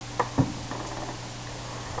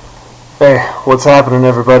Hey, what's happening,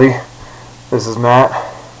 everybody? This is Matt,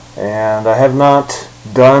 and I have not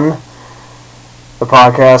done the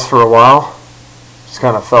podcast for a while. Just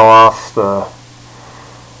kind of fell off the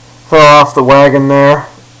wagon there,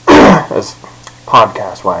 as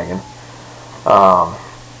podcast wagon.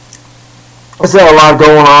 There's a lot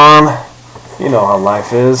going on. You know how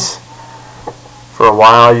life is. For a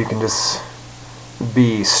while, you can just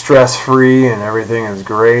be stress-free and everything is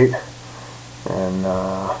great. And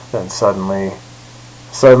then suddenly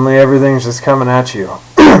everything's just coming at you.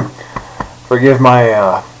 Forgive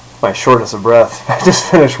my shortness of breath. I just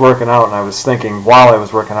finished working out, and I was thinking while I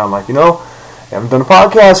was working out, I'm like, I haven't done a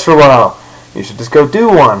podcast for a while. You should just go do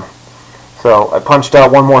one. So I punched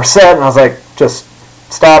out one more set, and I was like, just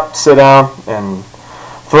stop, sit down, and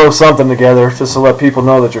throw something together just to let people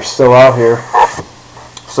know that you're still out here.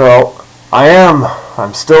 So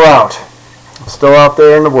I'm still out. I'm still out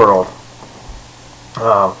there in the world.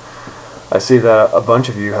 I see that a bunch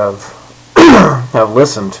of you have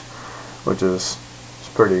listened, which is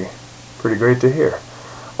pretty great to hear.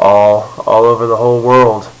 All over the whole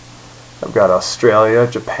world. I've got Australia,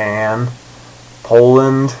 Japan,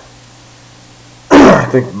 Poland. I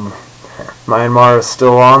think Myanmar is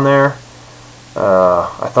still on there.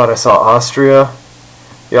 I thought I saw Austria.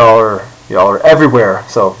 Y'all are everywhere,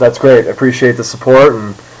 so that's great. I appreciate the support,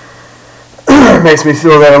 and it makes me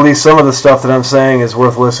feel that at least some of the stuff that I'm saying is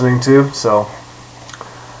worth listening to. So,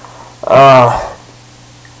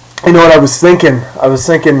 you know what I was thinking? I was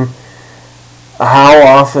thinking, how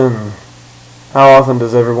often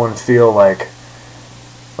does everyone feel like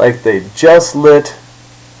they just lit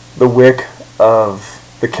the wick of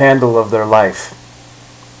the candle of their life?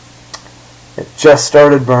 It just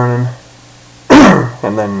started burning,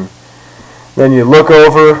 and then you look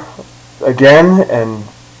over again, and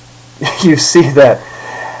you see that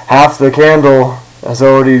half the candle has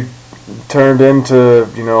already turned into,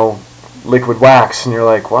 liquid wax, and you're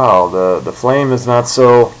like, wow, the flame's not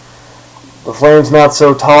so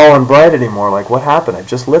tall and bright anymore. Like, what happened? I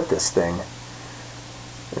just lit this thing.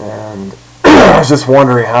 And I was just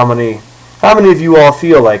wondering how many of you all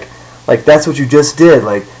feel like that's what you just did.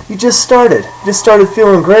 Like, you just started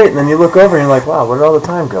feeling great, and then you look over and you're like, wow, where did all the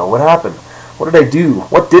time go? What happened? What did I do?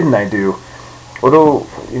 What didn't I do? What do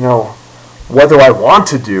I want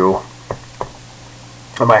to do?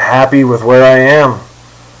 Am I happy with where I am?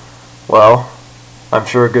 Well, I'm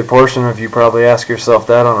sure a good portion of you probably ask yourself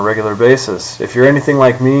that on a regular basis. If you're anything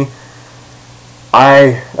like me,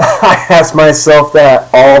 I ask myself that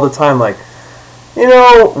all the time. Like,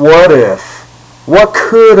 what if? What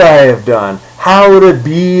could I have done? How would it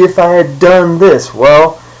be if I had done this?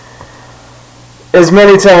 Well, as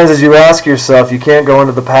many times as you ask yourself, you can't go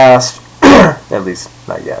into the past, at least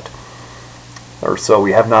not yet, or so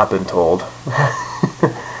we have not been told.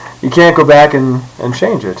 You can't go back and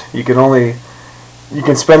change it. You can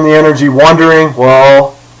spend the energy wondering,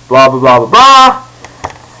 well, blah blah blah blah blah,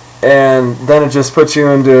 and then it just puts you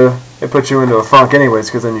into a funk anyways,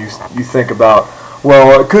 because then you think about,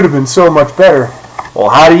 well, it could have been so much better. Well,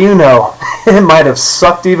 how do you know? It might have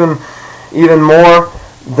sucked even more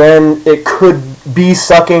than it could be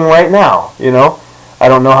sucking right now. I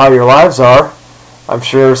don't know how your lives are. I'm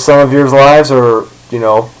sure some of your lives are,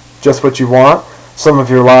 just what you want. Some of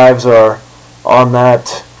your lives are on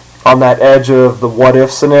that edge of the what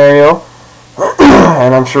if scenario,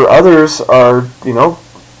 and I'm sure others are,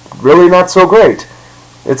 really not so great.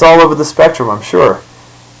 It's all over the spectrum, I'm sure,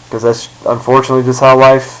 because that's unfortunately just how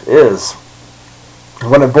life is.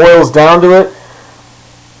 When it boils down to it,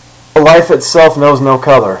 life itself knows no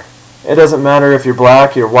color. It doesn't matter if you're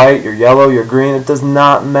black, you're white, you're yellow, you're green. It does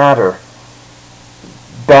not matter.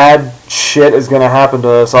 Bad shit is going to happen to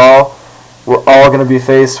us all. We're all going to be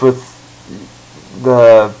faced with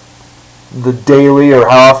the daily, or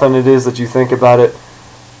how often it is that you think about it,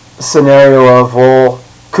 scenario of, well,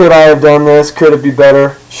 could I have done this? Could it be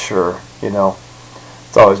better? Sure,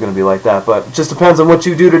 it's always going to be like that, but it just depends on what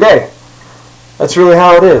you do today. That's really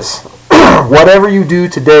how it is. Whatever you do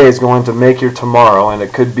today is going to make your tomorrow, and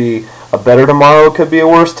it could be a better tomorrow, it could be a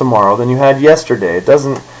worse tomorrow than you had yesterday. It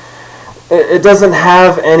doesn't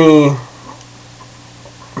have any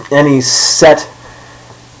set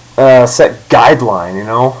guideline,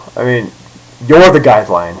 I mean, you're the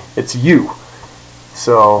guideline. It's you.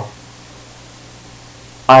 So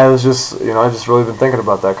I was just, I've just really been thinking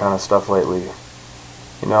about that kind of stuff lately.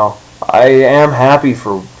 I am happy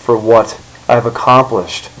for what I've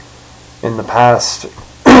accomplished in the past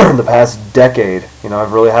decade.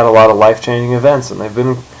 I've really had a lot of life-changing events, and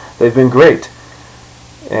they've been great.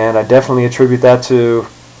 And I definitely attribute that to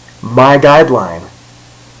my guideline.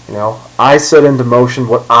 I set into motion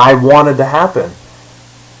what I wanted to happen.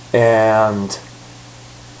 And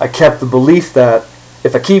I kept the belief that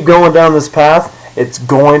if I keep going down this path, it's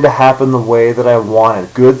going to happen the way that I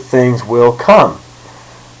wanted. Good things will come.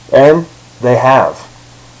 And they have.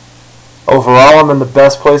 Overall, I'm in the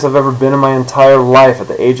best place I've ever been in my entire life at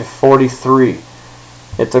the age of 43.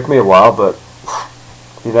 It took me a while, but,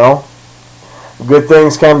 good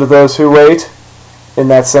things come to those who wait, in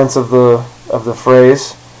that sense of the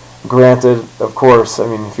phrase. Granted, of course,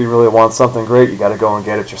 if you really want something great, you got to go and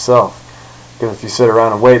get it yourself. Because if you sit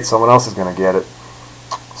around and wait, someone else is going to get it.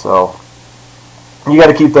 So, you got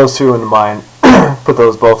to keep those two in mind, put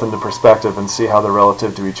those both into perspective and see how they're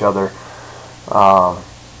relative to each other.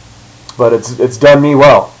 But it's done me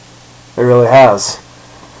well. It really has.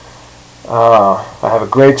 I have a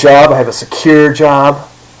great job. I have a secure job.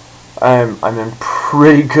 I'm in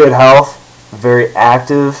pretty good health. Very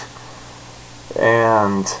active.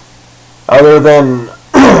 And other than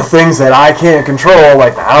things that I can't control,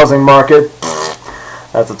 like the housing market,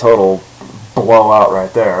 that's a total blowout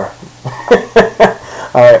right there.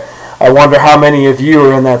 I wonder how many of you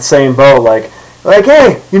are in that same boat. Like,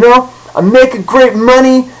 hey, I'm making great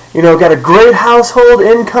money. Got a great household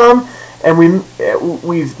income, and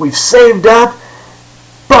we've saved up,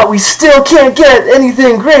 but we still can't get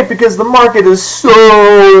anything great because the market is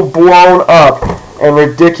so blown up and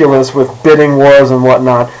ridiculous with bidding wars and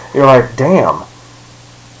whatnot. You're like, damn,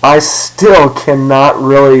 I still cannot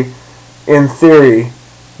really, in theory,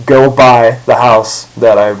 go buy the house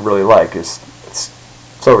that I really like. It's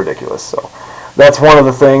so ridiculous. So that's one of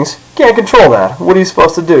the things. You can't control that. What are you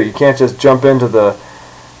supposed to do? You can't just jump into the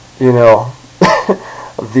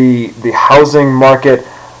the housing market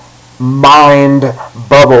mind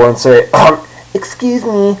bubble and say, excuse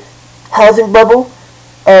me, housing bubble,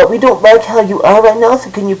 we don't like how you are right now,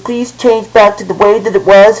 so can you please change back to the way that it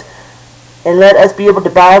was and let us be able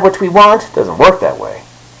to buy what we want? It doesn't work that way.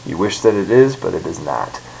 You wish that it is, but it is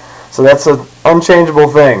not. So that's an unchangeable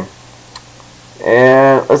thing.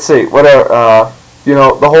 And let's see, the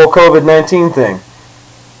whole COVID-19 thing.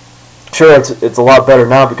 Sure, it's a lot better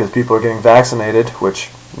now because people are getting vaccinated, which,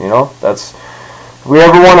 that's, if we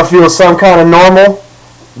ever want to feel some kind of normal,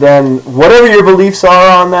 then whatever your beliefs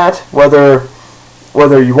are on that, whether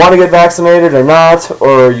you want to get vaccinated or not,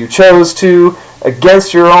 or you chose to,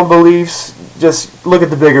 against your own beliefs, just look at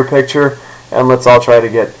the bigger picture, and let's all try to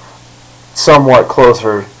get somewhat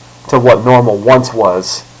closer to what normal once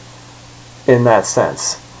was in that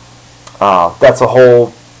sense. That's a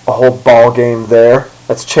whole ball game there.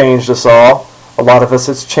 That's changed us all. A lot of us,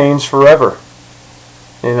 it's changed forever.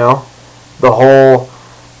 The whole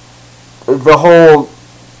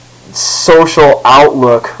social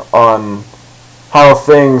outlook on how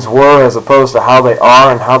things were as opposed to how they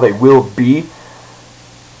are and how they will be.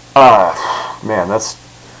 Man, that's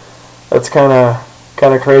kind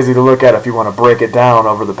of crazy to look at if you want to break it down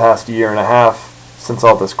over the past year and a half since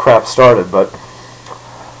all this crap started. But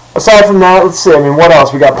aside from that, let's see. What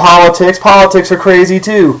else? We got politics. Politics are crazy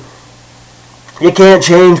too. You can't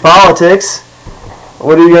change politics.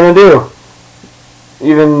 What are you gonna do?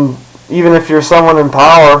 Even if you're someone in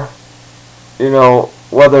power,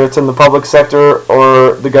 whether it's in the public sector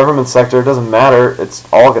or the government sector, it doesn't matter. It's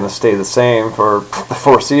all gonna stay the same for the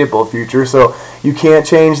foreseeable future. So you can't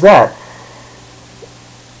change that.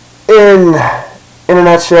 In a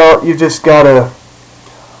nutshell, you just gotta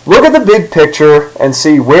look at the big picture and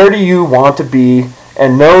see where do you want to be,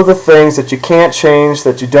 and know the things that you can't change,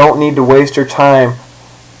 that you don't need to waste your time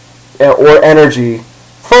or energy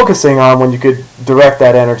focusing on when you could direct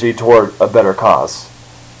that energy toward a better cause.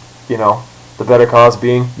 The better cause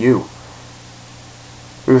being you.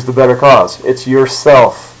 Who's the better cause? It's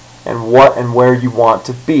yourself and what and where you want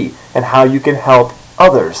to be and how you can help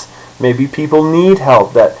others. Maybe people need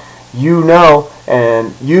help that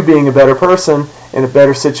and you being a better person in a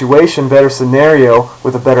better situation, better scenario,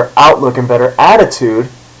 with a better outlook and better attitude,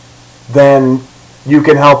 then you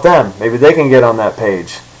can help them. Maybe they can get on that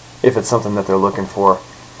page if it's something that they're looking for.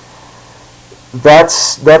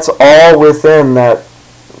 That's all within that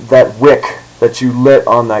wick that you lit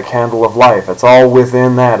on that candle of life. It's all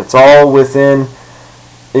within that. It's all within,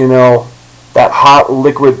 that hot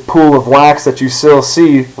liquid pool of wax that you still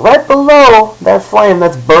see right below that flame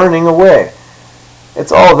that's burning away.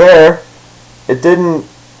 It's all there. It didn't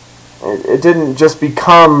just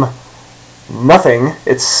become nothing.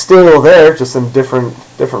 It's still there, just in different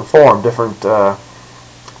form,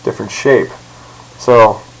 different shape.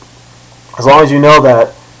 So as long as you know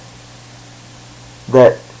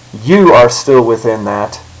that you are still within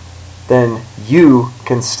that, then you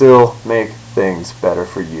can still make things better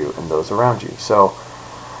for you and those around you. So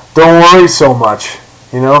don't worry so much.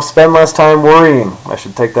 Spend less time worrying. I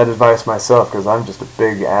should take that advice myself because I'm just a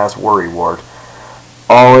big ass worry wart.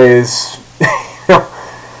 Always,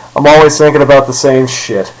 I'm always thinking about the same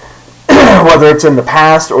shit, whether it's in the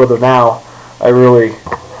past or the now. I really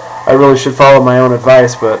should follow my own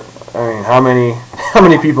advice, but I mean, how many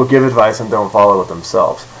people give advice and don't follow it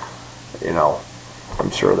themselves?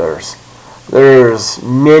 I'm sure there's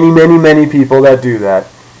many people that do that.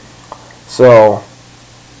 So,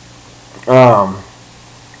 I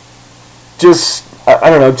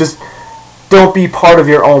don't know, just don't be part of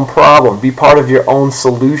your own problem. Be part of your own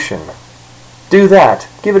solution. Do that.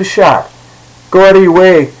 Give it a shot. Go out of your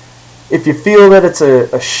way. If you feel that it's a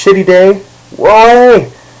shitty day, well,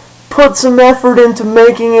 hey, put some effort into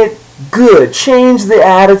making it good. Change the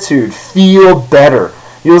attitude. Feel better.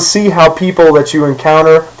 You'll see how people that you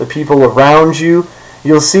encounter, the people around you,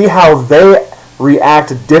 you'll see how they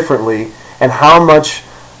react differently and how much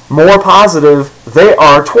more positive they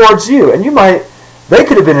are towards you. And they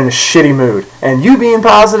could have been in a shitty mood. And you being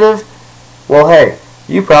positive, well, hey,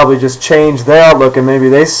 you probably just changed their outlook and maybe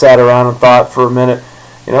they sat around and thought for a minute,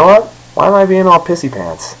 you know what? Why am I being all pissy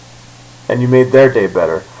pants? And you made their day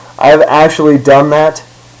better. I've actually done that,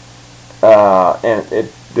 and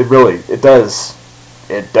it does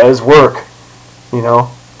work.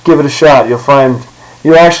 Give it a shot.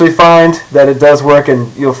 You'll actually find that it does work,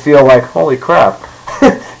 and you'll feel like, holy crap.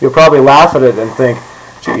 You'll probably laugh at it and think,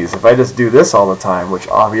 geez, if I just do this all the time, which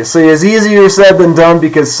obviously is easier said than done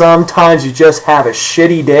because sometimes you just have a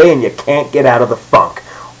shitty day and you can't get out of the funk.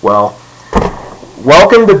 Well,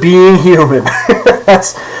 welcome to being human.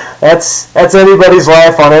 That's anybody's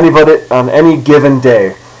life on any given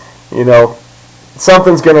day.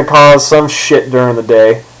 Something's going to cause some shit during the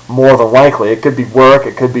day, more than likely. It could be work,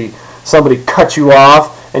 it could be somebody cut you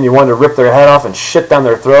off and you want to rip their head off and shit down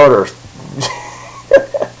their throat, or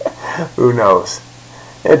who knows.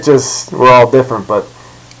 We're all different, but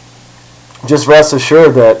just rest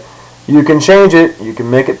assured that you can change it, you can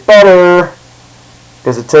make it better,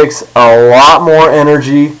 because it takes a lot more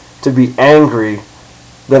energy to be angry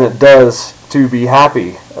than it does to be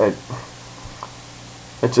happy.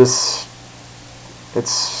 It's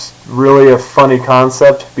really a funny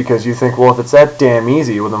concept because you think, well, if it's that damn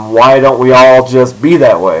easy, well, then why don't we all just be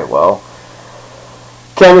that way? Well,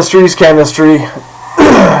 chemistry's chemistry.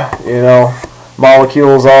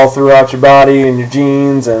 Molecules all throughout your body and your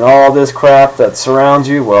genes and all this crap that surrounds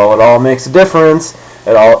you. Well, it all makes a difference.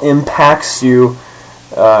 It all impacts you.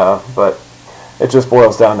 But it just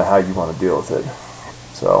boils down to how you want to deal with it.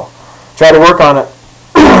 So try to work on it.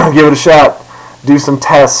 Give it a shot. Do some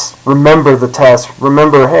tests. Remember the tests.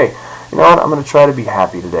 Remember, hey, you know what? I'm going to try to be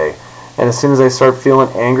happy today. And as soon as I start feeling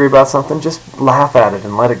angry about something, just laugh at it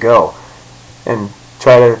and let it go. And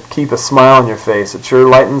try to keep a smile on your face. It sure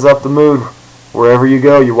lightens up the mood. Wherever you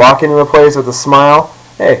go, you walk into a place with a smile,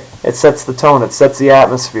 hey, it sets the tone, it sets the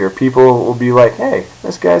atmosphere. People will be like, hey,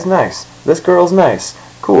 this guy's nice. This girl's nice.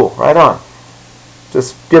 Cool, right on.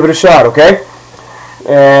 Just give it a shot, okay?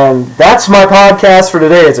 And that's my podcast for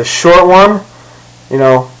today. It's a short one,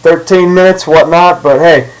 13 minutes, whatnot. But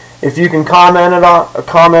hey, if you can comment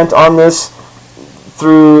on this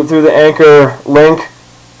through the Anchor link.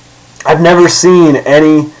 I've never seen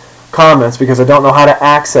any comments because I don't know how to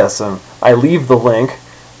access them. I leave the link,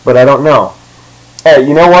 but I don't know. Hey,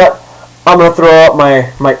 you know what? I'm going to throw out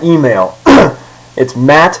my email. It's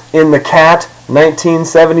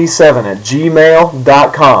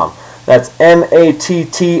mattinthecat1977@gmail.com. That's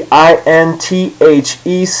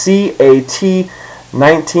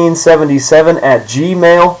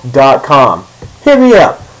mattinthecat1977@gmail.com. Hit me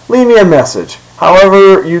up. Leave me a message.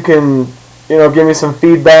 However you can, give me some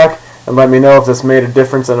feedback and let me know if this made a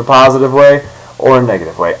difference in a positive way or a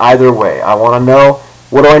negative way. Either way, I want to know,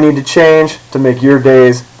 what do I need to change to make your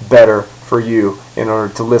days better for you in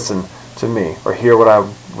order to listen to me or hear what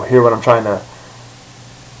I'm trying to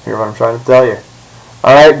tell you.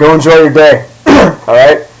 All right, go enjoy your day. All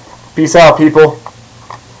right, peace out, people.